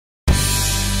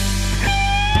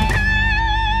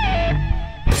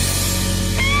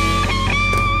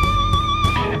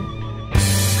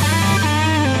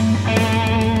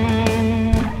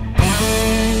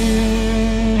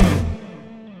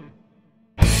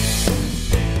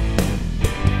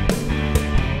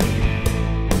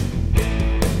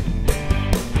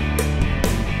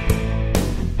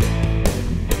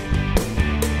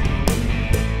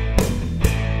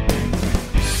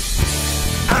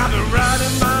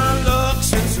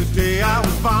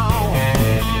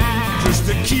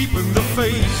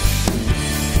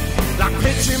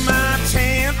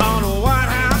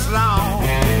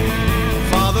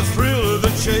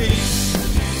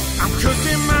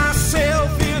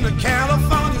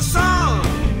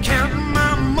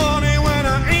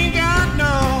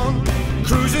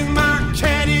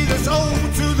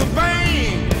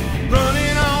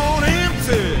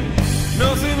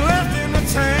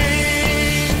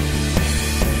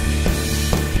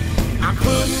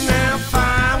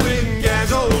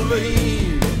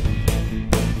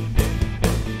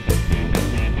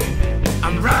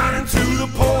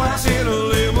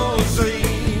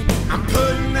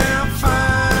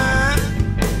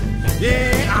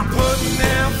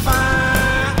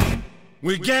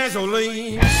with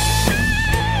gasoline.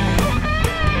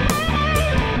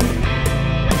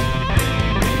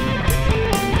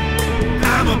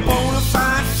 I'm a bona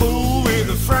fide fool with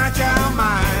a fragile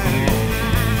mind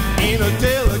in a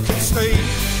delicate state.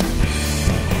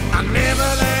 I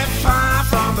never that far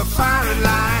from the firing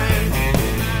line.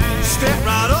 Step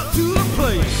right up to the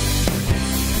plate,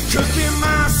 cooking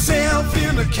myself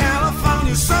in the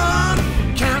California sun,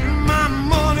 counting my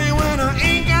money when I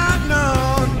ain't got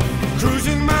none,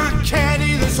 cruising my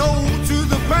caddy that's old to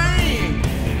the bank,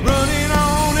 running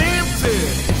on empty,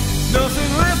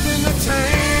 nothing left in the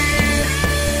tank.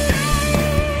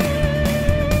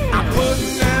 I'm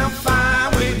putting out fire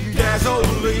with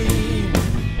gasoline.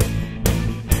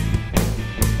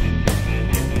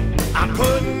 I'm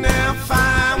putting out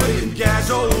fire with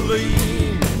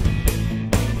gasoline.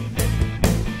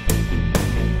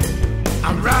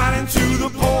 I'm riding to the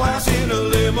poorhouse in a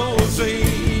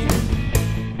limousine.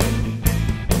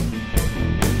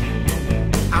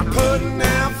 I'm putting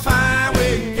out fire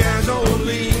with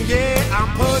gasoline. Yeah,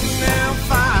 I'm putting out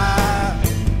fire.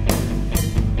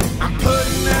 I'm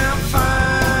putting out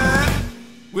fire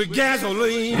with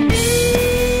gasoline.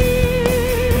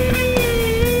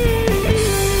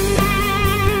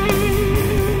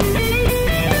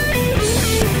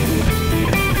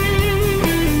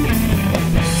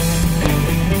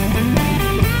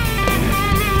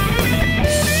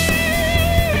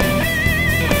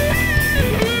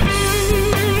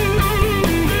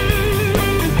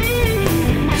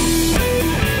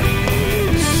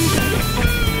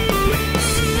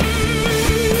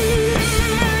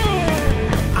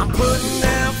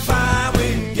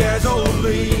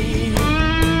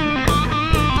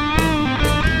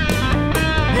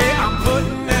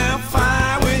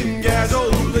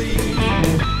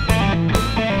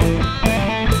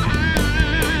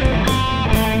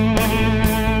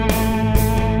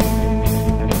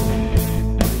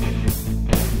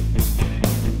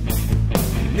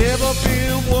 Never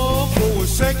been one for a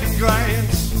second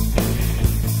glance,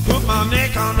 put my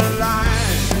neck on the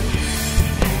line.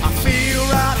 I feel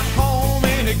right at home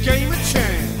in a game of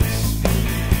chance,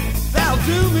 that'll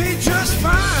do me just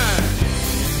fine.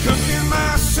 Cooking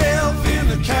myself in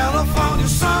the California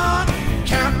sun,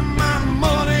 counting my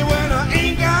money when I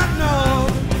ain't got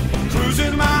none,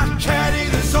 cruising my caddy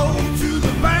that's old to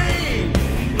the bank,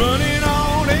 running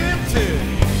on empty,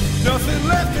 nothing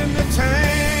left in the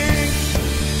tank.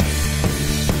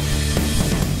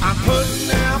 I'm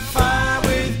putting out fire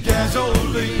with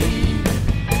gasoline.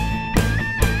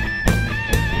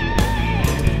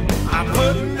 I'm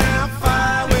putting out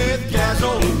fire with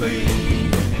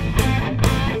gasoline.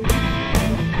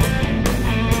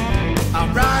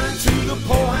 I'm riding to the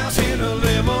poorhouse in a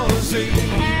limousine.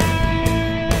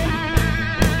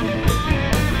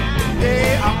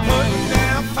 Yeah, I'm putting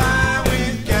out fire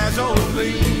with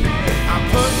gasoline. I'm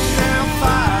putting out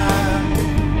fire.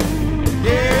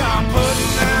 Yeah, I'm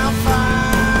putting out fire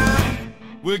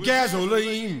with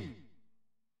gasoline.